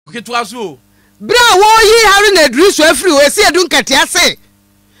Okay, to us. Bra wo yi hari na duru so afiri we se edun ketia se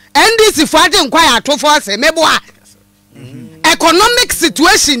NDC for ade nkwa atofo se meboa economic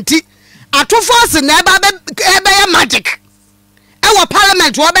situation ti atofo se na ebe ya magic e wo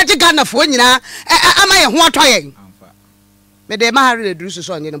parliament wo be Ghana fo nyina ama ye ho atoye me de ma hari na duru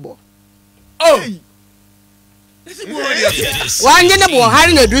so onye ne bo Oh wanye ne bo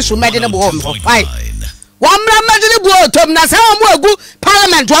hari na duru so me de ne bo fine Wamra medini bo tom na se omo agu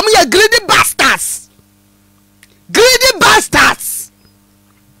parliament omo ye greedy bastards. Greedy bastards.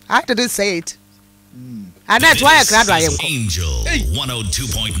 I didn't say it. And that's why I cried I am. Angel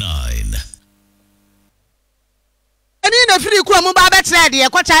 102.9. Any na free ku mo ba betre de e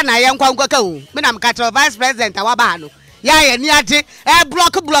kwacha na ye nkwankwa ka hu. Me na mkatra vice president awaba no. Ya ye ni age e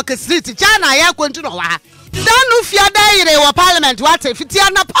block street cha na ye kwantu no wa. Dan fia da yire wo parliament what fitia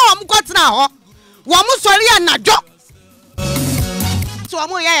na pa mo kwatena ho. Wamu sorry anajo. So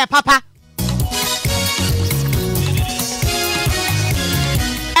wamu ya papa.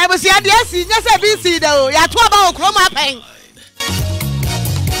 Ebusi adesi nyese BC de o ya to aba okroma pen.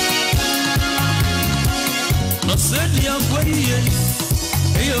 No said ya kweye.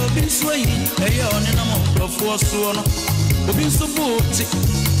 Eyo biswei, eyo ne na mo profo so no. Obi so boti.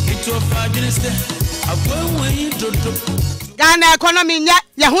 It of administer. Akwenwe dodo. Ghana economy nya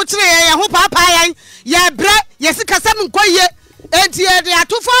ye ho kire ye ho papa ye bre ye sikasem nkoye enti ye de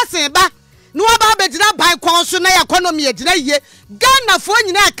atofo asen ba no ba begina ban kon so na economy ye gina ye Ghana fo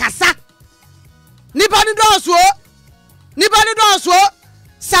nyina kasa nipa no do so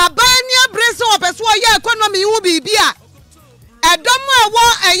sabania brese opeso ye economy wo bibia edom ewo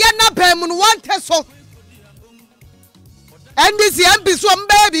eye na pam no wonte so NDC MP so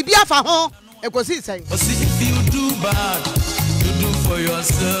mba bibia fa ho ekosi sen bad you do for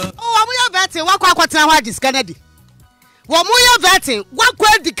yourself. Oh, I'm vetting. What quaquatin what is Kennedy? What more vetting? What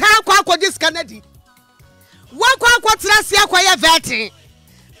quack the car quack this Kennedy? What quaquatin see acquire vetting?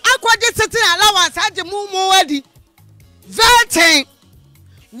 Aqua just sitting allowance had the moon ready. Vetting.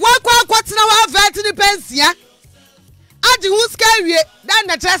 What quaquatin our vetting depends ya? At the who scary than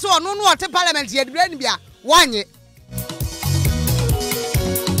the test or no water parliament yet, Brenbia. One ye.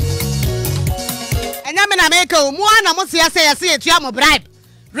 Nyame na make o mu ana mo sia say say etua mo bribe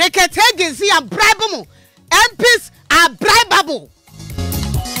reketagin si a bribe mo MPs are bribeable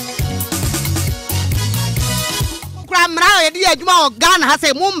kra mra ye di adwuma o Ghana ha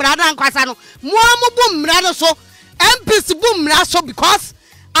say mo mra na nkwasa no mo bu mra no so MPs bu mra so because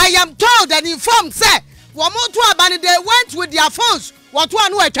I am told and informed say wo mo to abani they went with their phones what to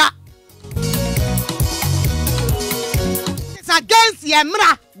anu etwa it's against ye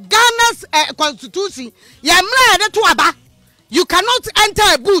mra Ghana's constitution, you cannot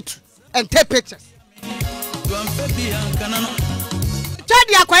enter a booth and take pictures. Try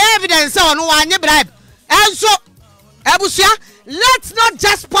the acquire evidence on one bribe. And so, Abusia, let's not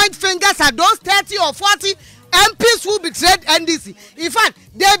just point fingers at those 30 or 40 MPs who betrayed NDC. In fact,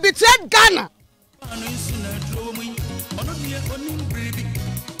 they betrayed Ghana.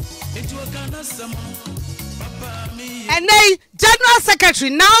 And they, General Secretary,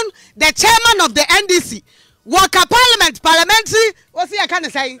 now the chairman of the NDC, Walker Parliamentary, what's he I can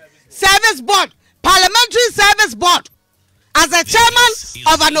say? Service Board, Parliamentary Service Board, as a chairman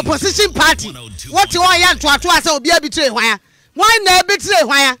of an opposition party. What you want to say? Be a betray why? Why not betray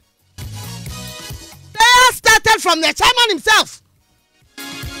why? They started from the chairman himself.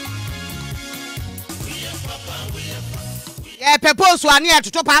 Yeah, propose one year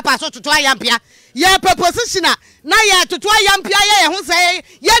to papa so to try yampia. Yeah, propositioner. Na ya to try yampia ye ho say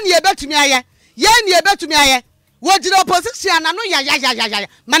ye ne betumi aye. Ye ne betumi aye. Wo di opposition na no ya.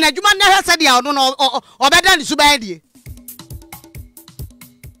 Manadwuma na hwese dia ono no obeda ni suba die.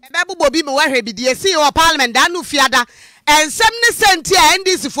 Ebe bo bi me wahwe bi die see o parliament da no fiada. Ensem ne senti a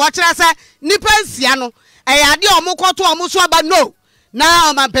NDC fo kire se nipa nsia no. E ya de omokoto omo so aba no. Na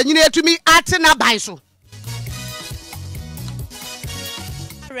o mampanyine etumi ate na ban so.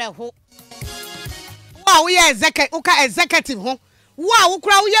 Reho. Wow, we are executive ho. Wow,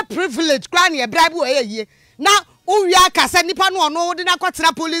 ukra we privilege kra na bribe we ye. Na uwia kasa nipa no ono de na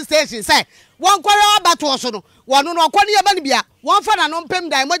kwatena police station say won kware obato so no. Wono no kwani ye ba ni bia. Won fa na no mpem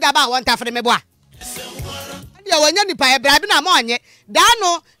dan moja ba won tafre mebo a. Ya wanya nipa ye bribe na ma onye. Da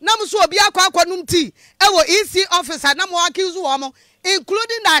no na mso obi akwa num ti. E wo EC officer na mo accuse wo mo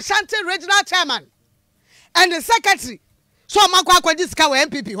including the Ashanti regional chairman and the secretary. So makwa disika we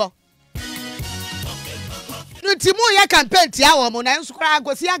MPP ho. Ntimu ye campaign tia wo mo na nsukura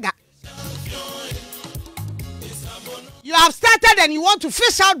agosi aga. You have started and you want to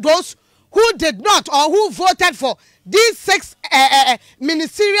fish out those who did not or who voted for these 6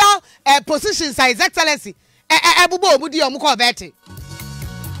 ministerial positions His Excellency ebubo omudi omuko beti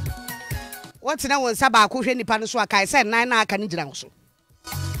what na won saba akohwe nipa no so aka say nan na aka ni gina wo so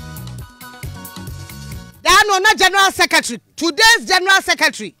that no na general secretary, today's general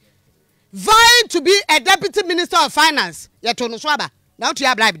secretary vying to be a deputy minister of finance yeto no so aba now to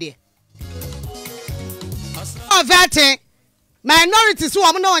ya bribe there voting minorities who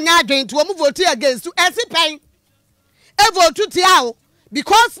am no nya adwen to am vote against to esi pen e vote to tiao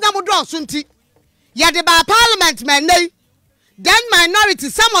because na mo do sunti ya de ba parliament men then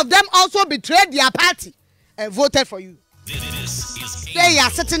minorities, some of them also betrayed their party and voted for you. They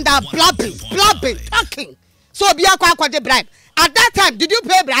are sitting down blubbing, talking. So be a bribe. At that time, did you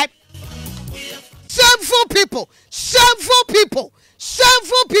pay bribe? Shameful people, shameful people,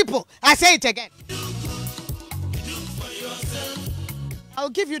 shameful people. I say it again. I'll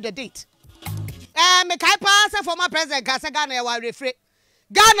give you the date. Make I pass former president Ghana wa refrain.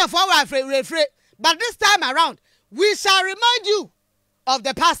 Ghana for refrain. But this time around, we shall remind you of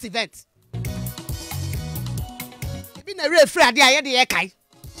the past events. Been a refrain there the ekai.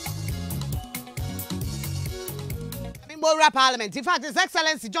 Mora Parliament. In fact, His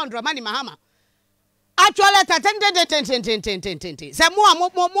Excellency John Dramani Mahama. Actually, say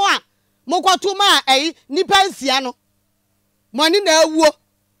mo kwatuma nipa nsia no. Money na ewo.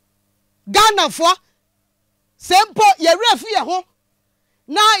 Ghana for sempo ye refu ye ho.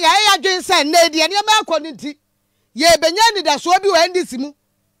 Na ya adwen say na de ne ma akoni nti. Ye benya ni da so bi wa ndisi mu.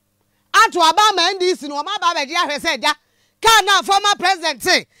 Ato aba ma ndisi no ma ba be ahwe say da. Ka na former president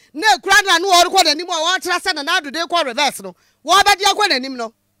say na ekura na no wo rekọ nanim wo tira say na adu de ko reverse no. Wo ba de akọ nanim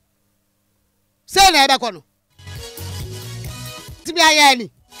no. Say na ebe ko no. Ti bi aya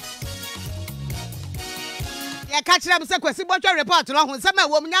ni. Ya catch them say kwesi botwa report no ho say ma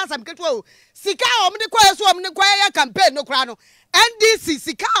wo mnyansam keto o. Sika o mde kwa so o mde kwa ya campaign no kra no. NDC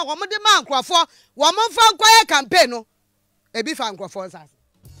sika wo mde ma nkrofo wo mfa kwa ya campaign no. Ebi fa nkrofo nsas.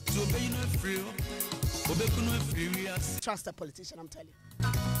 Trust the politician, I'm telling you.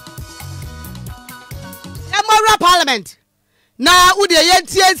 Emora Parliament. Na udi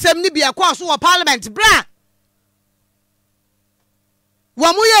yentie nsem ni bia kwa so wo Parliament bra.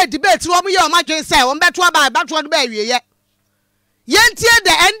 Wamu ye debate wamu ye omadwen say wo beto aba bato do ba wiye. Yentie the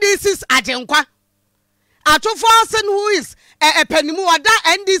NDC's agenkwa. Atofo asen who is a penimu wada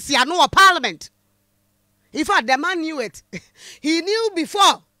NDC ano wo Parliament. In fact, the man knew it. He knew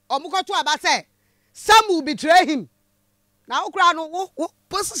before omukoto aba say some will betray him. Now ukra no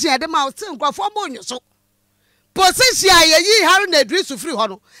position dem out nkrofo bonyo so. Position ye Harry na Idris free ho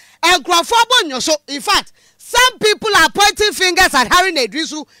no. Nkrofo bonyo so. In fact, some people are pointing fingers at Harry na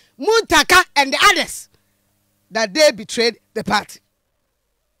Idris, Muntaka and the others that they betrayed the party.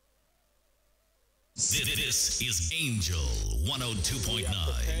 This is Angel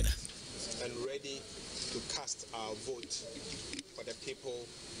 102.9 and ready to cast our vote for the people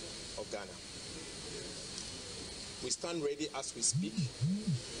of Ghana. We stand ready as we speak,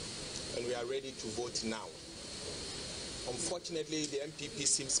 and we are ready to vote now. Unfortunately, the MPP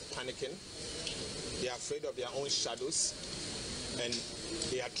seems panicking. They are afraid of their own shadows, and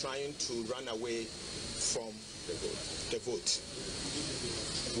they are trying to run away from the vote.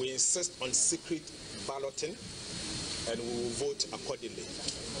 We insist on secret balloting, and we will vote accordingly.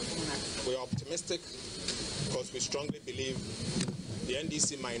 We are optimistic because we strongly believe the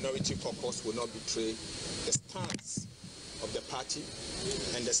NDC minority caucus will not betray the stance of the party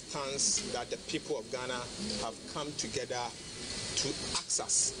and the stance that the people of Ghana have come together to ask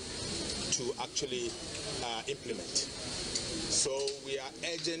us to actually implement. So we are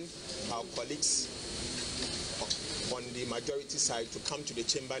urging our colleagues on the majority side to come to the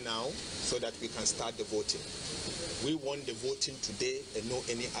chamber now so that we can start the voting. We want the voting today and not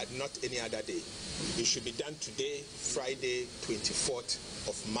any other day. It should be done today, Friday, 24th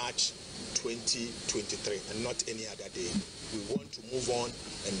of March 2023, and not any other day. We want to move on,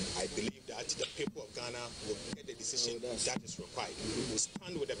 and I believe that the people of Ghana will get the decision that is required. We will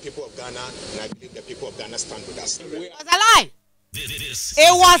stand with the people of Ghana, and I believe the people of Ghana stand with us. It was a lie.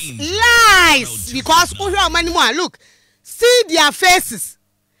 It was lies because look, see their faces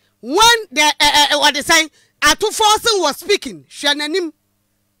when the what they saying. Atufosin was speaking. Shenanim.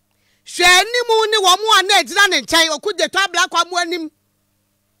 Shenimu ni wamu ane jina nenchai okuje tabla kwa muanim.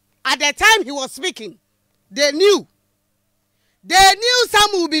 At the time he was speaking, they knew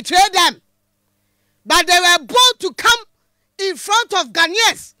some would betray them, but they were bold to come in front of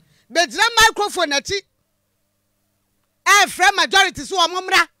Ghanaians. But the microphone ati, friend majority so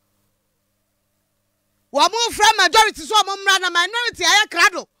amumra. Wamu friend majority so amumra na minority aya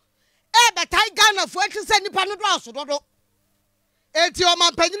krado. But I Ghana for to send the panodo. Eti o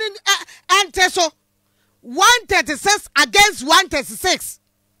man penyin ante so 136 against 136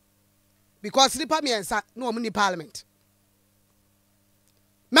 because nipa miensa no omu ni parliament.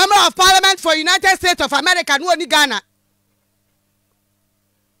 Member of Parliament for United States of America no ni Ghana.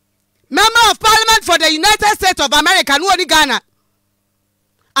 Member of Parliament for the United States of America no ni Ghana.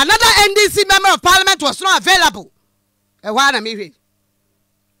 Another NDC member of Parliament was not available. MPP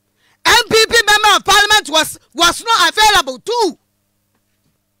member of Parliament was not available too.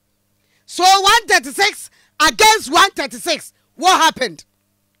 So 136 against 136. What happened?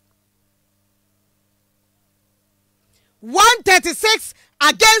 136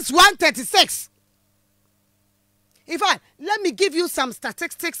 against 136. In fact, let me give you some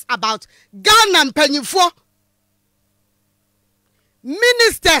statistics about Ghana and Penyufo.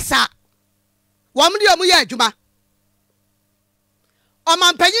 Ministers are Wamudi Omuya Juma.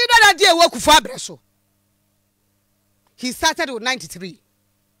 Oman Penyida Dia Woku Fabreso. He started with 93.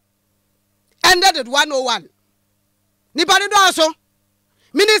 Ended at 101. Nipadu do also.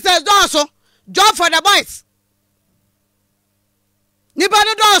 Ministers do also. Job for the boys.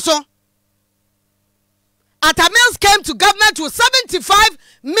 Nipadu do also. Atamils came to government with 75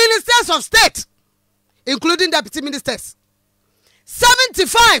 ministers of state, including deputy ministers.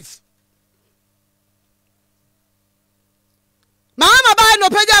 75. Mahama Bai no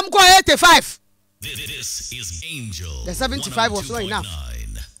Pejam Ko 85. This is Angel. The 75 was not enough.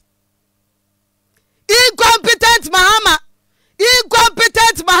 102.9. Incompetent Mahama.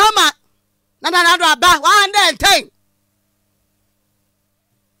 Incompetent Mahama. Nananado Aba 110.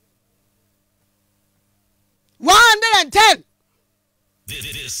 110.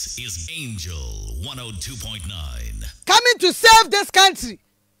 This is Angel 102.9. Coming to save this country.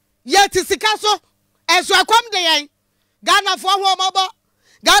 Yet is Sikaso. As you come there. Ghana for one mobile.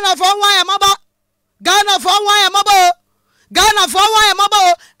 Ghana for one mobile. Ghana for one mobile. Ghana for one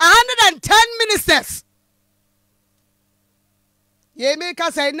mobile. 110 ministers. Ye make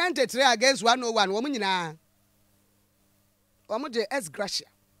us say 93 against 101. Woman na. Woman de S Gracia.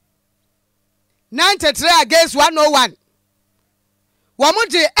 93 against 101. Woman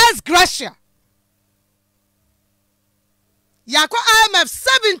de S Gracia. Yako IMF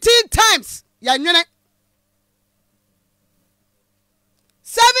 17 times. Yanyene.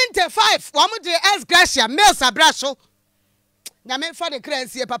 75. Woman de S Gracia. Mel Sabraso. Nyame fa de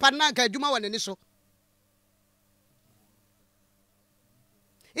currency papa nanka adwuma won ni so.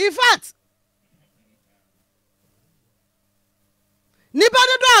 In fact, nipa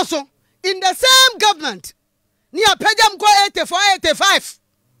do also in the same government near Pejam ko 84 85.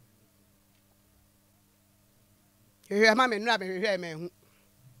 Hehe ma me nura be hehe me hu.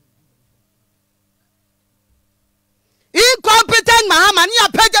 Incompetent Mahama near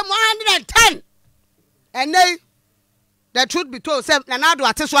Pejam 110. And they the truth be told, Nanado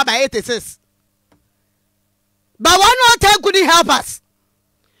Ateswa by 86. But 110 couldn't help us.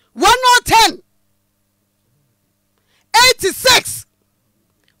 110. 86.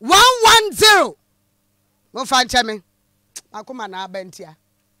 110. No fan chame. Akuma na bentia.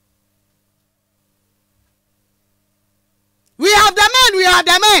 We have the men, we have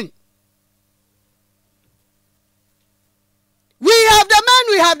the men. We have the men,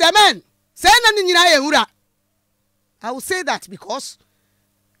 we have the men. Say nani nyina yehura. I will say that because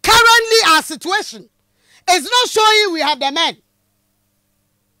currently our situation is not showing we have the men.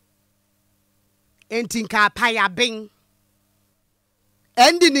 Entinka paya bing.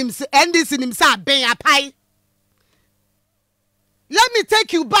 Endis in himself bing a pie. Let me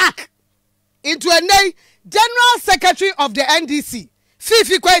take you back into a name, General Secretary of the NDC,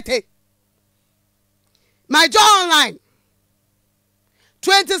 Fifi Kwete. My job online.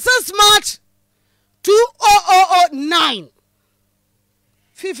 26 March 2009.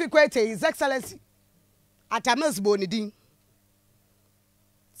 Fifi Kwete, His Excellency. Atamils Bonidin.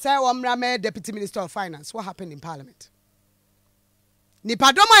 Say Wamrame, Deputy Minister of Finance. What happened in Parliament?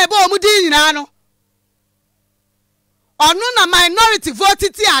 Nipadoma ebo omudi nyina no. Onu na minority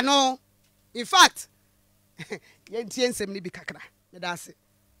vote ti ano. In fact, yentie nsem ni bi kakra. Me da se.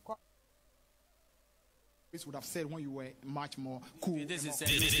 This would have said when you were much more cool. This is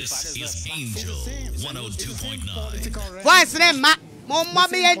Angel 102.9. Voice name ma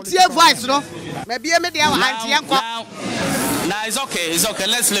me yentie voice no. Me bia me dia wa antie enko. Now it's okay.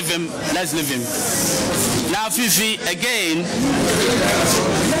 Let's leave him. Now Fifi again.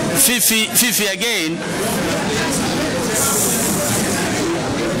 Fifi again.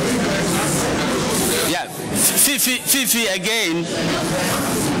 Yeah, Fifi again.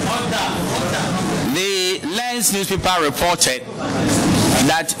 The Lens newspaper reported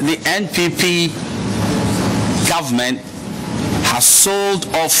that the NPP government has sold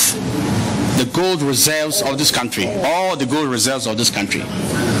off the gold reserves of this country, all the gold reserves of this country.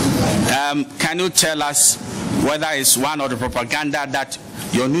 Can you tell us whether it's one of the propaganda that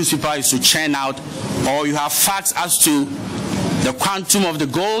your newspaper is to churn out, or you have facts as to the quantum of the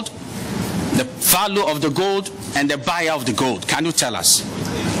gold, the value of the gold, and the buyer of the gold? Can you tell us?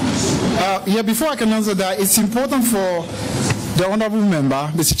 Yeah, before I can answer that, it's important for the honorable member,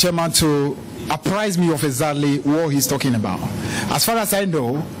 Mr. Chairman, to apprise me of exactly what he's talking about. As far as I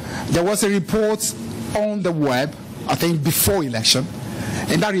know, there was a report on the web, I think before election,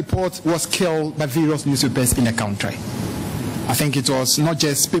 and that report was killed by various newspapers in the country. I think it was not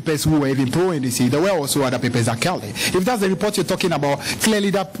just papers who were even pro-NDC, there were also other papers that killed it. If that's the report you're talking about, clearly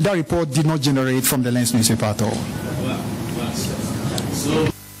that report did not generate from the Lens newspaper at all.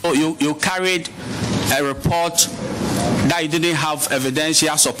 So you carried a report that you didn't have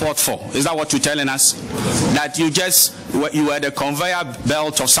evidential support for. Is that what you're telling us? That you were the conveyor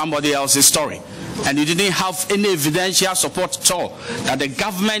belt of somebody else's story, and you didn't have any evidential support at all, that the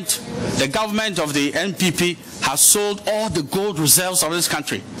government of the NPP has sold all the gold reserves of this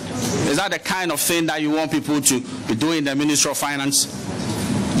country? Is that the kind of thing that you want people to be doing in the Ministry of Finance?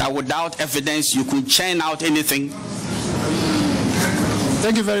 That without evidence you could churn out anything?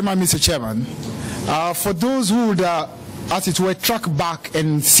 Thank you very much, Mr. Chairman. For those who would, as it were, track back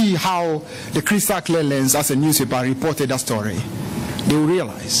and see how the Crystal Clear Lens as a newspaper reported that story, they will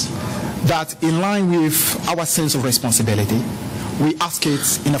realize that in line with our sense of responsibility, we ask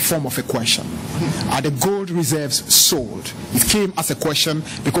it in the form of a question. Are the gold reserves sold? It came as a question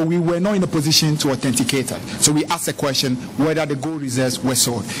because we were not in a position to authenticate it. So we asked a question whether the gold reserves were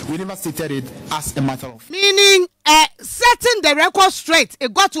sold. We never stated it as a matter of... Meaning, setting the record straight,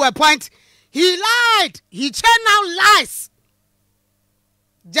 it got to a point, he lied. He churned out lies.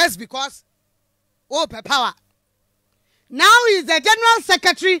 Just because, power. Now he's the General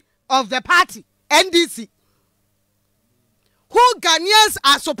Secretary of the party, NDC, who Ghanaians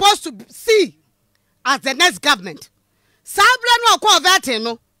are supposed to see as the next government.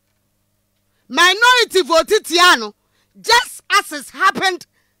 Minority voted Tiano, just as has happened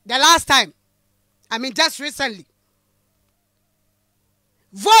the last time. I mean, just recently.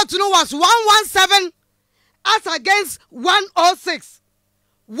 Vote was 117 as against 106.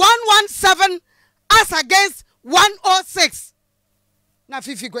 117 as against 106. Now,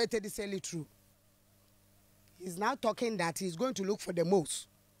 Fifi go to this early true. He's now talking that he's going to look for the most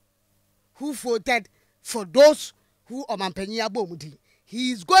who voted for those who Omampenya Bomudi.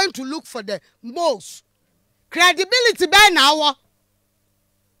 He is going to look for the most credibility by now.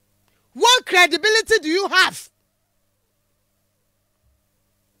 What credibility do you have?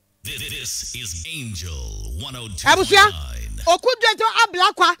 This is Angel 102.9. Okudweto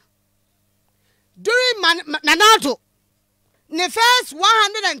Ablakwa during Nanato, the first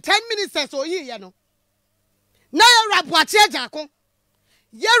 110 ministers or year, no. Now Rapwache Jako,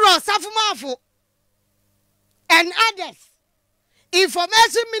 Yero Safumafo, and others,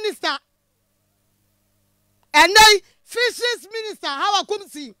 information minister, and then fisheries minister, how I come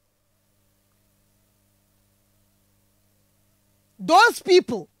see. Those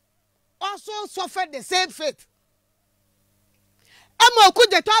people also suffered the same fate. Emo could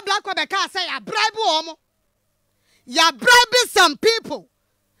the top black Quebecer say, "Ya bribe omo, ya bribe some people,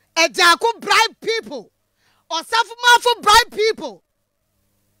 a Jacob bribe people, or Safumafo bribe people."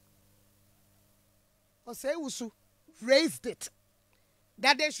 Or say Usu raised it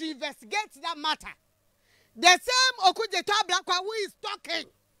that they should investigate that matter. The same Okudeta Blackwa who is talking,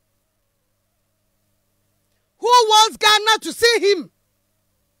 who wants Ghana to see him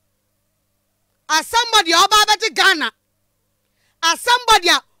as somebody about Ghana, as somebody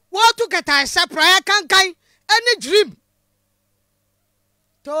who took a time prayer can any dream,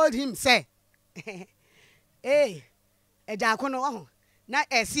 told him say, "Hey, Ejakono, now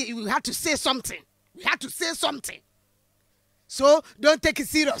see you have to say something. We have to say something. So don't take it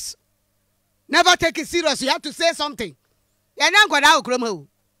serious. Never take it serious. You have to say something. We are not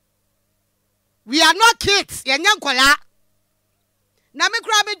kids.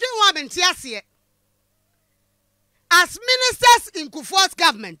 As ministers in Kufuor's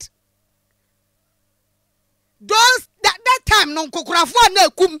government, those that time non Kukurafua ne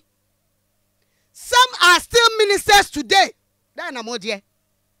kum. Some are still ministers today.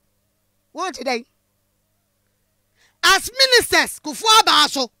 What today? As ministers, Kufuor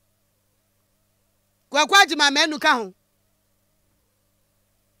Baso, Kwajima Menukahu,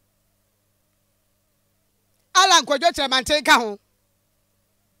 Alan Kwajocha Mantekahu,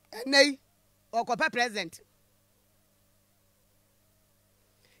 and nay, or Kopa present.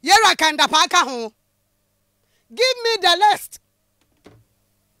 Yera Kanda Pakahu, give me the list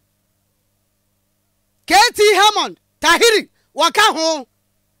Tahiri waka ho.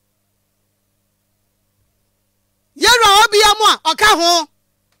 Yero obiamo oka ho.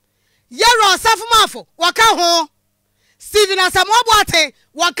 Yero Safumafo waka ho. Stephen Asamoah Boateng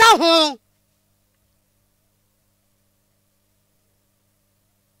waka ho.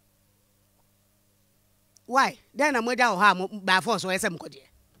 Why? Then I'm without harm by force or SM Kodie.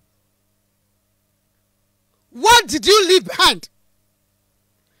 What did you leave behind?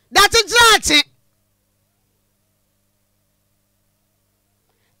 That is right.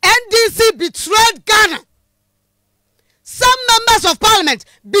 NDC betrayed Ghana. Some members of parliament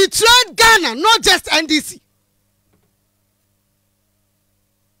betrayed Ghana, not just NDC.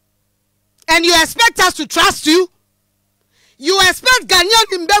 And you expect us to trust you? You expect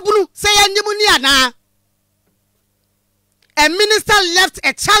Ghanaian in Bebunu say na? A minister left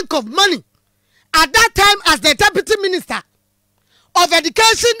a chunk of money at that time as the deputy minister of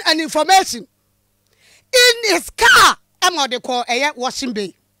education and information in his car. What they call a washing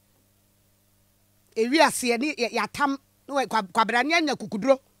bay. They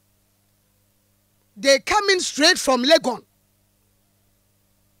come in straight from Legon,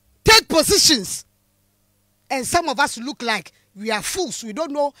 take positions, and some of us look like we are fools. We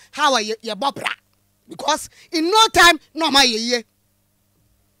don't know how you bopra. Because in no time, no my ye.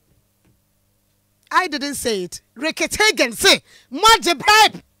 I didn't say it. Ricket Hagen say, much a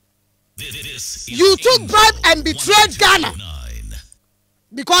bribe. You took bribe and betrayed Ghana.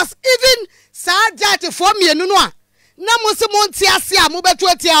 Because even Sajati for me no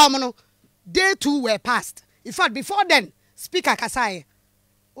they too were passed. In fact, before then, Speaker Kasai,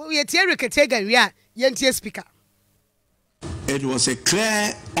 Ricket Hagen, we are Yentia Speaker. It was a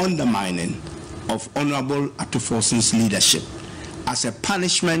clear undermining of Honorable Atufosin's leadership as a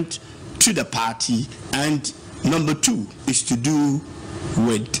punishment to the party, and number two is to do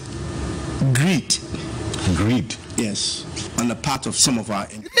with greed. Greed, yes, on the part of some of our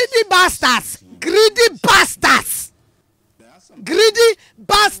greedy bastards, greedy bastards, greedy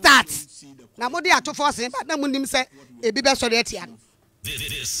bastards. Now, what they Atufosin, but no one say a bibia soretian.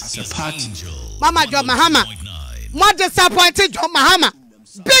 As a party, Mama John Mahama, more disappointed John Mahama,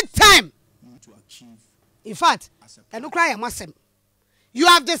 big time. In fact, I don't cry, I must. You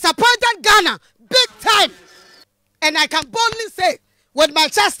have disappointed Ghana big time. And I can boldly say, with my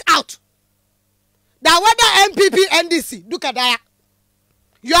chest out, that whether MPP, NDC, look at that.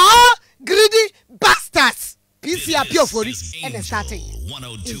 You're all greedy bastards. PC appeal for it and it's starting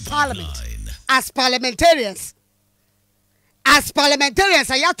in parliament. As parliamentarians, I have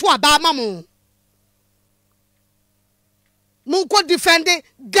to abama Munko defending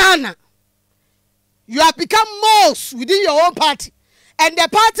Ghana. You have become most within your own party. And the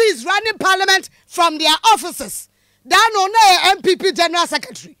party is running parliament from their offices. That no MPP General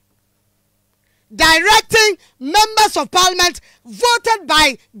Secretary. Directing members of parliament voted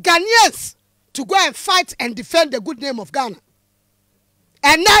by Ghanaians to go and fight and defend the good name of Ghana.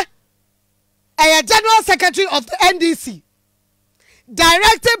 And then a General Secretary of the NDC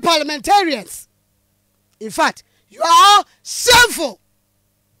directing parliamentarians. In fact, you are all shameful.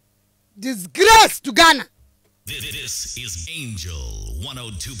 Disgrace to Ghana. This is Angel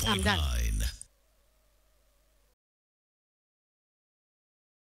 102.9.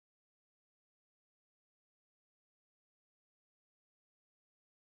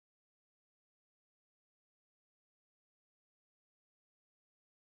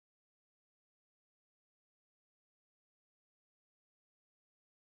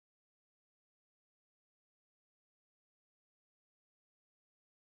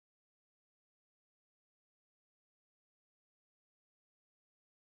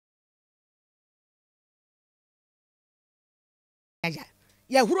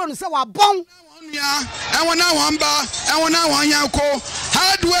 Yeah, who don't say what bong? And when I want bar, and when I want Yanko,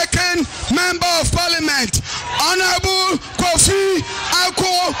 hard-working member of parliament, Honorable Kofi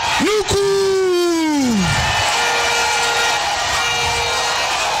Ako Nuku.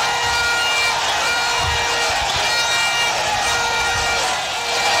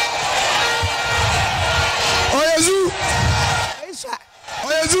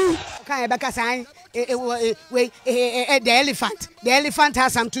 Oyezu. Okay, Becca sign. The elephant. The elephant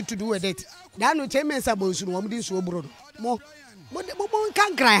has something to do with it. That no chairman sabos no this so bro. Mo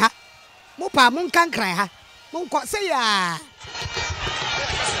can cry ha. Mo pa mon can cry ha. Mo say ya.